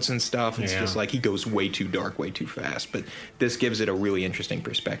symbiotes and stuff. It's just like he goes way too dark, way too fast. But this gives it a really interesting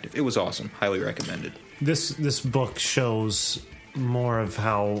perspective. It was awesome. Highly recommended. This book shows more of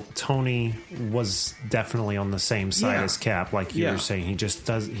how Tony was definitely on the same side as Cap, like you were saying.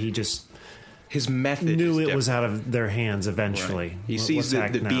 His method knew it was out of their hands eventually. Right. He sees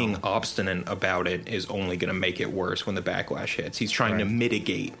that being obstinate about it is only going to make it worse when the backlash hits. He's trying to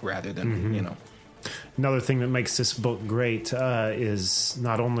mitigate rather than, Another thing that makes this book great is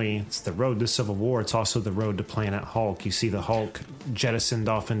not only it's the road to Civil War, it's also the road to Planet Hulk. You see the Hulk jettisoned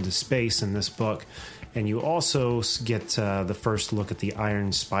off into space in this book. And you also get the first look at the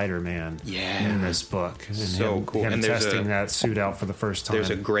Iron Spider-Man in this book. And so cool. Him testing that suit out for the first time. There's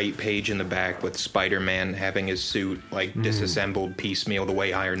a great page in the back with Spider-Man having his suit disassembled piecemeal the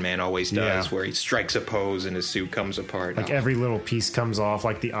way Iron Man always does, where he strikes a pose and his suit comes apart. Like every little piece comes off,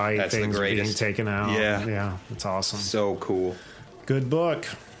 like the eye things being taken out. Yeah, it's awesome. So cool. Good book.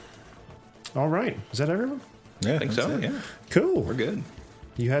 All right. Is that everyone? Yeah, I think so, yeah. Cool. We're good.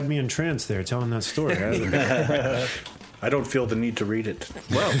 You had me entranced there telling that story. I don't feel the need to read it.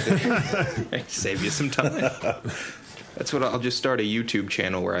 Well, save you some time. That's what I'll just start a YouTube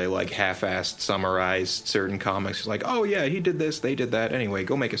channel where I half-assed summarize certain comics. It's like, oh yeah, he did this, they did that. Anyway,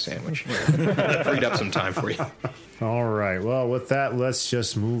 go make a sandwich. Freed up some time for you. All right. Well, with that, let's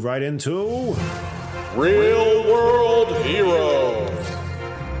just move right into Real World Heroes.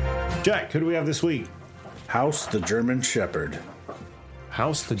 Jack, who do we have this week? House the German Shepherd.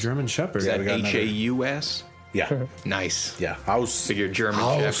 House the German Shepherd. Is that Haus? Yeah. Nice. Yeah. House. Figured German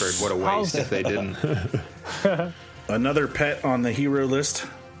Shepherd. What a waste if they didn't. Another pet on the hero list.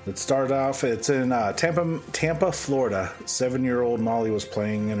 It started off, it's in Tampa, Florida. 7-year-old Molly was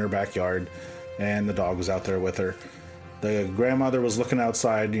playing in her backyard, and the dog was out there with her. The grandmother was looking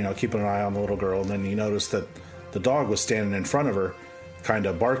outside, keeping an eye on the little girl, and then he noticed that the dog was standing in front of her, kind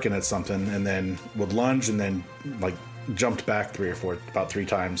of barking at something, and then would lunge and then, jumped back about three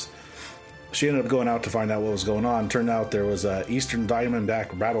times. She ended up going out to find out what was going on. Turned out there was a Eastern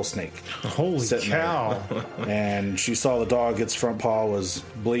Diamondback rattlesnake. Holy cow. And she saw the dog, its front paw was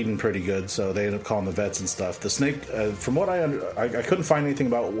bleeding pretty good, so they ended up calling the vets and stuff. The snake, from what I couldn't find anything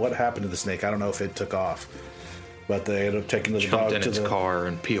about what happened to the snake. I don't know if it took off. But they ended up taking the dog in its car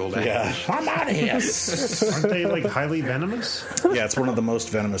and peeled out. Yeah. I'm out of here. Aren't they highly venomous? Yeah, it's one of the most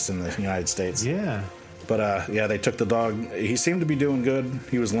venomous in the United States. Yeah. But, they took the dog. He seemed to be doing good.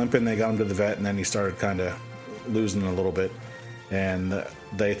 He was limping. They got him to the vet, and then he started kind of losing a little bit. And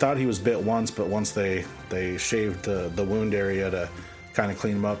they thought he was bit once, but once they shaved the wound area to kind of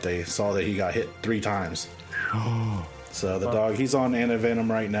clean him up, they saw that he got hit 3 times. So the dog, he's on antivenom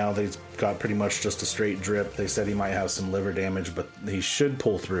right now. They've got pretty much just a straight drip. They said he might have some liver damage, but he should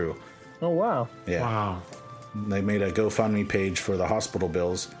pull through. Oh, wow. Yeah. Wow. They made a GoFundMe page for the hospital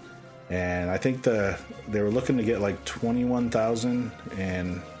bills. And I think they were looking to get $21,000,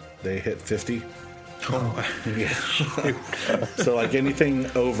 and they hit 50. Oh, yeah. So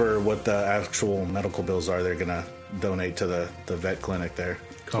anything over what the actual medical bills are, they're gonna donate to the vet clinic there.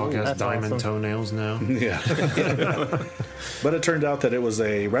 Dog has That's diamond awesome. toenails now. Yeah. But it turned out that it was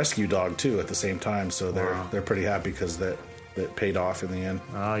a rescue dog too at the same time, so they're pretty happy because that paid off in the end.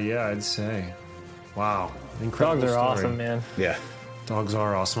 Yeah, I'd say. Wow. Incredible Dogs are story. awesome, man. Yeah. Dogs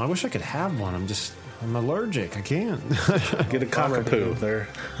are awesome. I wish I could have one. I'm allergic. I can't. Get a cockapoo. They're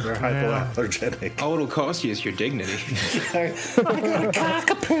hypoallergenic. All it'll cost you is your dignity.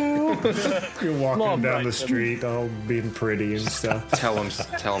 You're walking Small down the price. street all being pretty and stuff. tell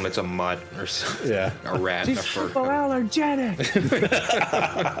him it's a mutt or something. Yeah. A rat in a fur coat. Allergenic.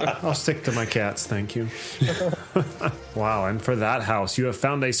 I'll stick to my cats, thank you. Wow, and for that house, you have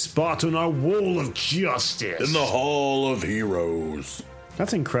found a spot on our wall of justice. In the Hall of Heroes.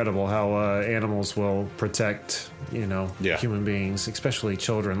 That's incredible how animals will protect, Yeah. human beings, especially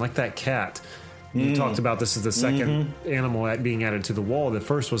children, like that cat. You talked about this is the second animal being added to the wall. The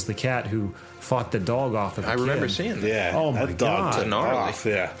first was the cat who fought the dog off of the I remember kid. seeing that. Yeah. Oh my that dog God. took Gnarly. off.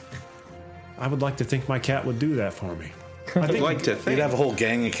 Yeah. I would like to think my cat would do that for me. I'd like to You'd think. have a whole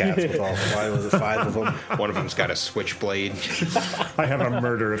gang of cats with all five of them. One of them's got a switchblade. I have a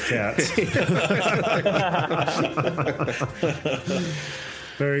murder of cats.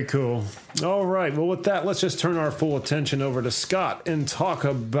 Very cool. All right. Well, with that, let's just turn our full attention over to Scott and talk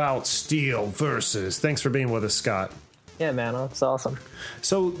about Steele versus. Thanks for being with us, Scott. Yeah, man, that's awesome.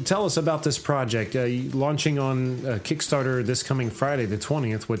 So tell us about this project. Launching on Kickstarter this coming Friday, the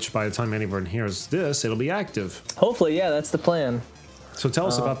 20th, which by the time anyone hears this, it'll be active. Hopefully, yeah, that's the plan. So tell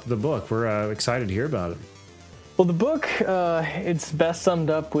us about the book. We're excited to hear about it. Well, the book, it's best summed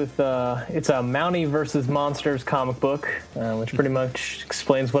up with, it's a Mountie versus Monsters comic book, which pretty much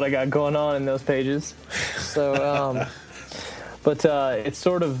explains what I got going on in those pages. So, but it's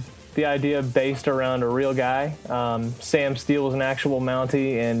sort of the idea based around a real guy. Sam Steele was an actual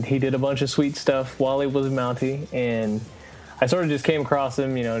Mountie, and he did a bunch of sweet stuff while he was a Mountie, and I sort of just came across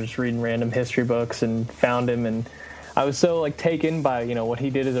him, just reading random history books and found him, and I was so, taken by, what he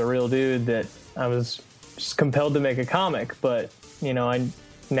did as a real dude that I was just compelled to make a comic. But I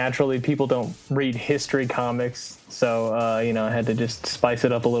naturally, people don't read history comics, so I had to just spice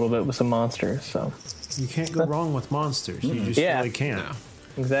it up a little bit with some monsters. So You can't go wrong with monsters. You just Yeah. really can't.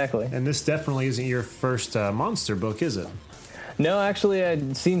 exactly. And this definitely isn't your first monster book, is it? No, actually,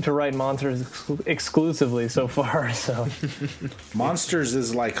 I seem to write monsters exclusively so far. So Monsters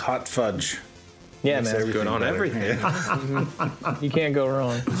is like hot fudge. yeah, Makes man, everything Good on better. everything. Yeah. you can't go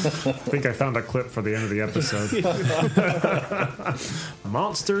wrong. I think I found a clip for the end of the episode.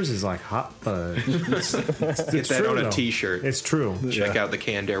 Monsters is like hot fudge. Get that true, on a though. T-shirt. It's true. Check out the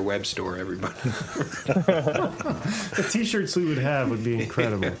Canned Air web store, everybody. The t-shirts we would have would be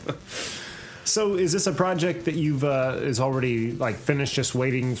incredible. So is this a project that you've is already finished, just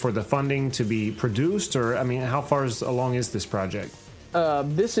waiting for the funding to be produced? Or, how far along is this project?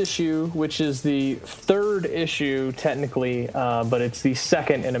 This issue, which is the third issue technically, but it's the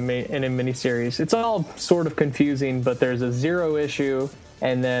second in a miniseries. It's all sort of confusing, but there's a 0 issue,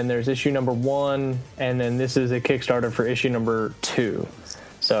 and then there's issue number 1, and then this is a Kickstarter for issue number 2.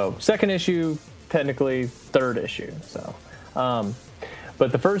 So second issue, technically third issue. So,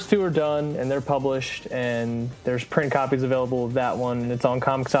 but the first 2 are done and they're published, and there's print copies available of that one. And it's on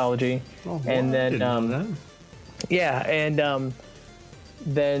Comixology, and then Didn't know that. yeah, and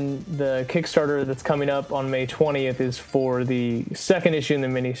then the Kickstarter that's coming up on May 20th is for the second issue in the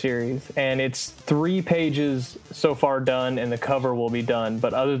miniseries, and it's 3 pages so far done, and the cover will be done.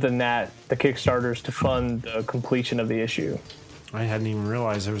 But other than that, the Kickstarter's to fund the completion of the issue. I hadn't even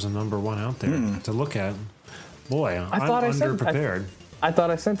realized there was a number 1 out there to look at. Boy, I'm thought I said- underprepared. I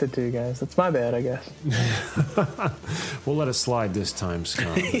thought I sent it to you guys. That's my bad, I guess. We'll let it slide this time,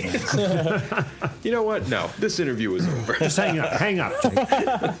 Scott. You know what? No, this interview is over. Just hang up.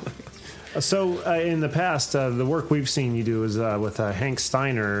 Jake. So in the past, the work we've seen you do is with Hank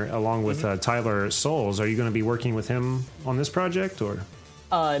Steiner along with Tyler Souls. Are you going to be working with him on this project, or?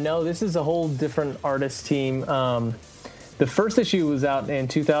 No, this is a whole different artist team. The first issue was out in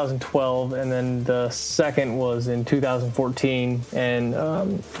 2012, and then the second was in 2014. And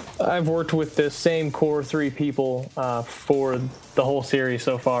I've worked with the same core 3 people for the whole series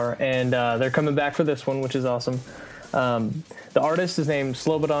so far, and they're coming back for this one, which is awesome. The artist is named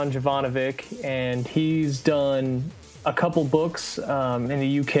Slobodan Jovanovic, and he's done a couple books in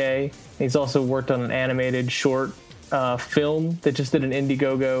the UK. He's also worked on an animated short film that just did an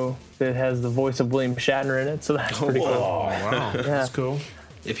Indiegogo that has the voice of William Shatner in it, so that's pretty cool. Oh, wow. That's cool.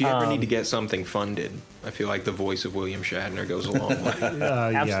 If you ever need to get something funded, I feel like the voice of William Shatner goes a long way. Yeah, I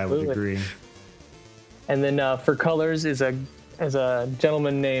would Absolutely. agree. And then for colors is a is a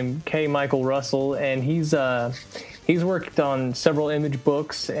gentleman named K. Michael Russell, and he's worked on several Image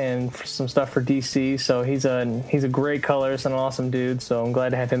books and some stuff for DC. So he's a great colorist and an awesome dude. So I'm glad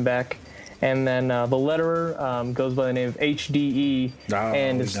to have him back. And then the letterer goes by the name of HDE,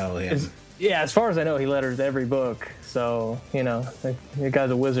 and as far as I know, he letters every book. So the guy's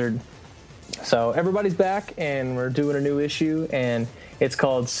a wizard. So everybody's back, and we're doing a new issue, and it's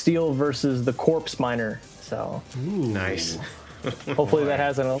called Steele versus the Corpse Miner. So nice. Hopefully that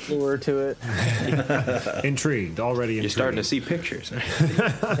has an allure to it. Intrigued, already intrigued. You're starting to see pictures.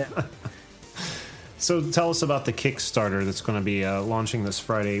 Yeah. So tell us about the Kickstarter that's going to be launching this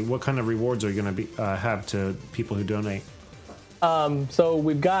Friday. What kind of rewards are you going to have to people who donate? So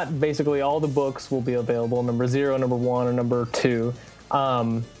we've got basically all the books will be available, number 0, number 1, and number 2.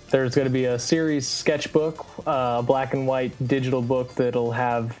 There's going to be a series sketchbook, black and white digital book that'll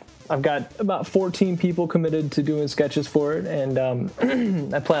have... I've got about 14 people committed to doing sketches for it, and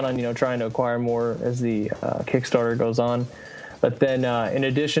I plan on trying to acquire more as the Kickstarter goes on. But then in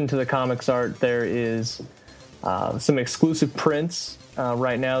addition to the comics art, there is some exclusive prints.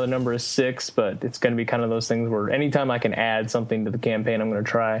 Right now the number is 6, but it's going to be kind of those things where anytime I can add something to the campaign, I'm going to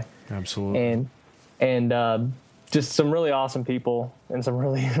try. Absolutely. And just some really awesome people and some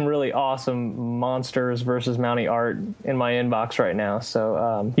really, really awesome monsters versus Mountie art in my inbox right now.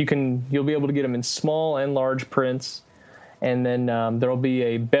 So you'll be able to get them in small and large prints. And then there'll be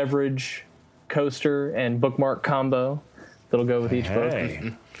a beverage coaster and bookmark combo that'll go with each book.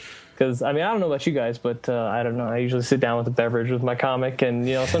 Because I don't know about you guys, but I don't know. I usually sit down with a beverage with my comic, and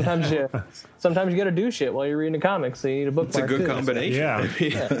sometimes you got to do shit while you're reading a comic, so you need a bookmark. It's a good combination.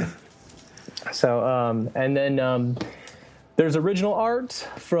 Yeah. So and then there's original art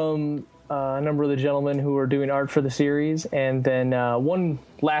from a number of the gentlemen who are doing art for the series, and then one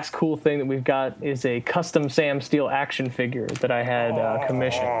last cool thing that we've got is a custom Sam Steele action figure that I had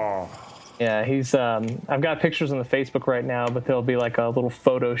commissioned. Yeah, he's. I've got pictures on the Facebook right now, but there'll be like a little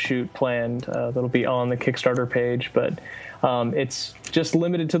photo shoot planned that'll be on the Kickstarter page. But it's just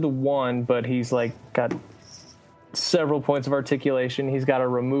limited to the one. But he's like got several points of articulation. He's got a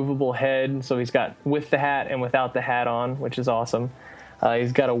removable head, so he's got with the hat and without the hat on, which is awesome.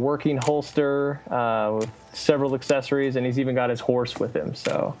 He's got a working holster with several accessories, and he's even got his horse with him.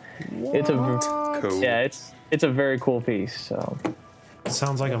 So it's cool. It's a very cool piece. So.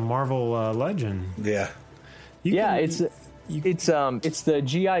 Sounds like a Marvel legend. Yeah. It's the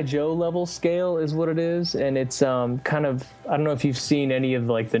G.I. Joe level scale is what it is, and it's kind of, I don't know if you've seen any of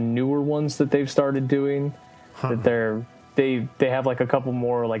like the newer ones that they've started doing. That they have like a couple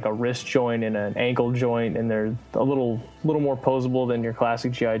more, like a wrist joint and an ankle joint, and they're a little more posable than your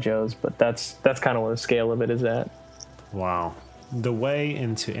classic G.I. Joes, but that's kind of where the scale of it is at. Wow. The way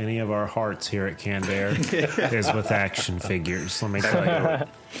into any of our hearts here at Canned Air is with action figures. Let me tell you.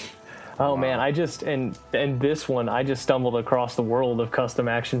 Oh, wow. Man, I just and this one I just stumbled across the world of custom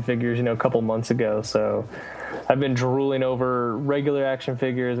action figures, a couple months ago. So I've been drooling over regular action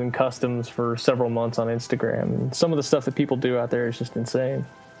figures and customs for several months on Instagram, and some of the stuff that people do out there is just insane.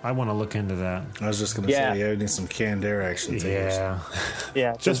 I want to look into that. I was just going to say, I need some Canned Air action figures.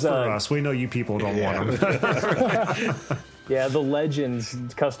 Yeah. Just for us. We know you people don't want them. Yeah, the Legends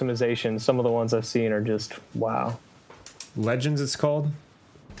customization, some of the ones I've seen are just wow. Legends, it's called?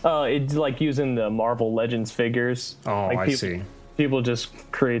 It's like using the Marvel Legends figures. Oh, like I see. People just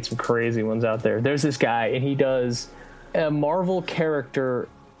create some crazy ones out there. There's this guy, and he does a Marvel character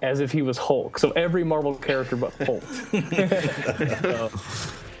as if he was Hulk. So every Marvel character but Hulk. So,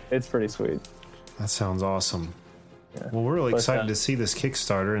 it's pretty sweet. That sounds awesome. Yeah. Well, we're really excited to see this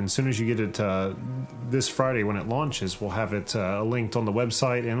Kickstarter, and as soon as you get it this Friday when it launches, we'll have it linked on the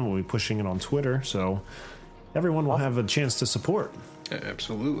website, and we'll be pushing it on Twitter, so everyone will have a chance to support.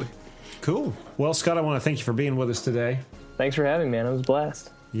 Absolutely. Cool. Well, Scott, I want to thank you for being with us today. Thanks for having me, man. It was a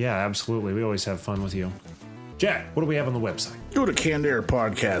blast. Yeah, absolutely. We always have fun with you. Jack, what do we have on the website? Go to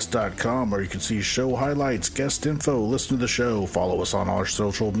cannedairpodcast.com where you can see show highlights, guest info, listen to the show, follow us on our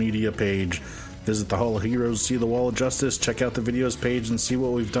social media page. Visit the Hall of Heroes, see the Wall of Justice, check out the videos page, and see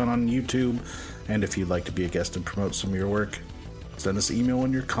what we've done on YouTube. And if you'd like to be a guest and promote some of your work, send us an email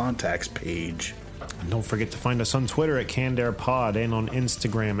on your contacts page. And don't forget to find us on Twitter at CannedAirPod and on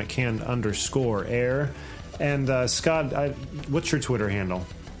Instagram at canned_air. And Scott, what's your Twitter handle?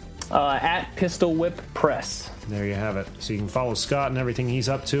 At Pistol Whip Press. There you have it. So you can follow Scott and everything he's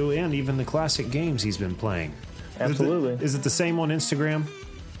up to, and even the classic games he's been playing. Absolutely. Is it the same on Instagram?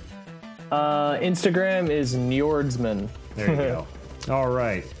 Instagram is Njordsman. There you go. All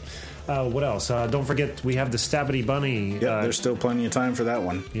right. What else? Don't forget, we have the Stabbity Bunny. Yeah, there's still plenty of time for that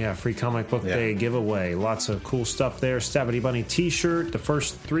one. Yeah, free comic book day giveaway. Lots of cool stuff there. Stabbity Bunny t-shirt, the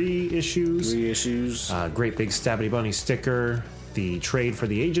first 3 issues. 3 issues. Great big Stabbity Bunny sticker. The trade for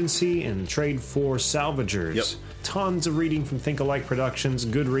the agency and trade for salvagers. Yep. Tons of reading from Think Alike Productions.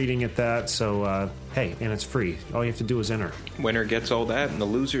 Good reading at that. So, hey, and it's free. All you have to do is enter. Winner gets all that, and the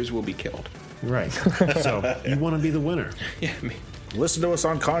losers will be killed. Right. So, you want to be the winner. Yeah, me. Listen to us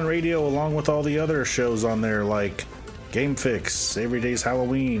on Con Radio along with all the other shows on there like Game Fix, Every Day's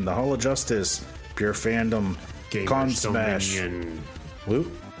Halloween, The Hall of Justice, Pure Fandom, Gamers Con Smash. Dominion. Whoop.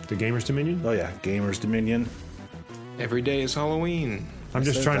 The Gamers Dominion? Oh yeah, Gamers Dominion. Every day is Halloween. I'm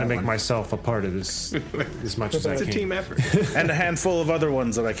just said trying to that make one. myself a part of this as much as I It's can. a team effort. And a handful of other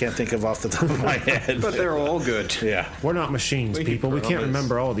ones that I can't think of off the top of my head. But they're all good. Yeah. We're not machines, We people. We can't promise.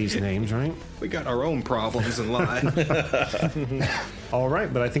 remember all these names, right? We got our own problems in life. All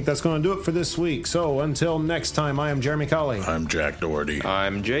right, but I think that's going to do it for this week. So until next time, I am Jeremy Colley. I'm Jack Doherty.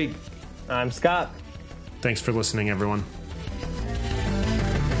 I'm Jake. I'm Scott. Thanks for listening, everyone.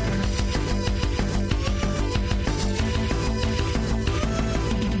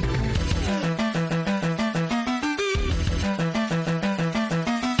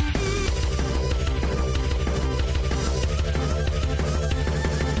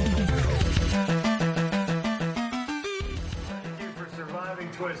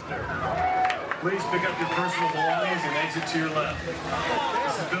 Please pick up your personal belongings and exit to your left. This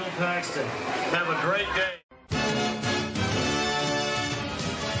is Bill Paxton. Have a great day.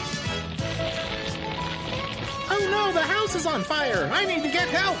 Oh no, the house is on fire! I need to get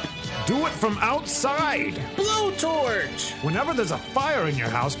help! Do it from outside. Blowtorch! Whenever there's a fire in your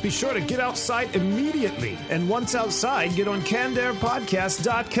house, be sure to get outside immediately. And once outside, get on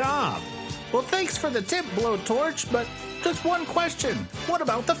CannedAirPodcast.com. Well, thanks for the tip, Blowtorch, but just one question. What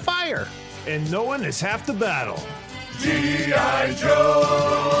about the fire? And knowing is half the battle. G.I. Joe!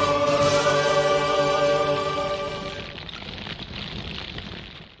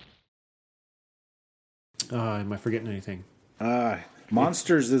 Am I forgetting anything?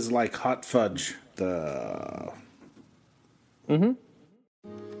 Monsters is like hot fudge. My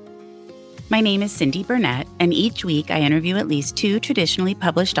name is Cindy Burnett, and each week I interview at least 2 traditionally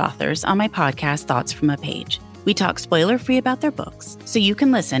published authors on my podcast, Thoughts from a Page. We talk spoiler-free about their books, so you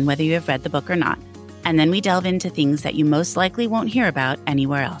can listen whether you have read the book or not. And then we delve into things that you most likely won't hear about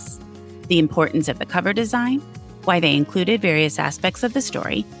anywhere else. The importance of the cover design, why they included various aspects of the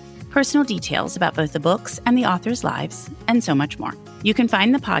story, personal details about both the books and the authors' lives, and so much more. You can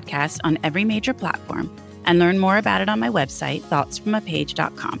find the podcast on every major platform and learn more about it on my website,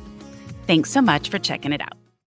 thoughtsfromapage.com. Thanks so much for checking it out.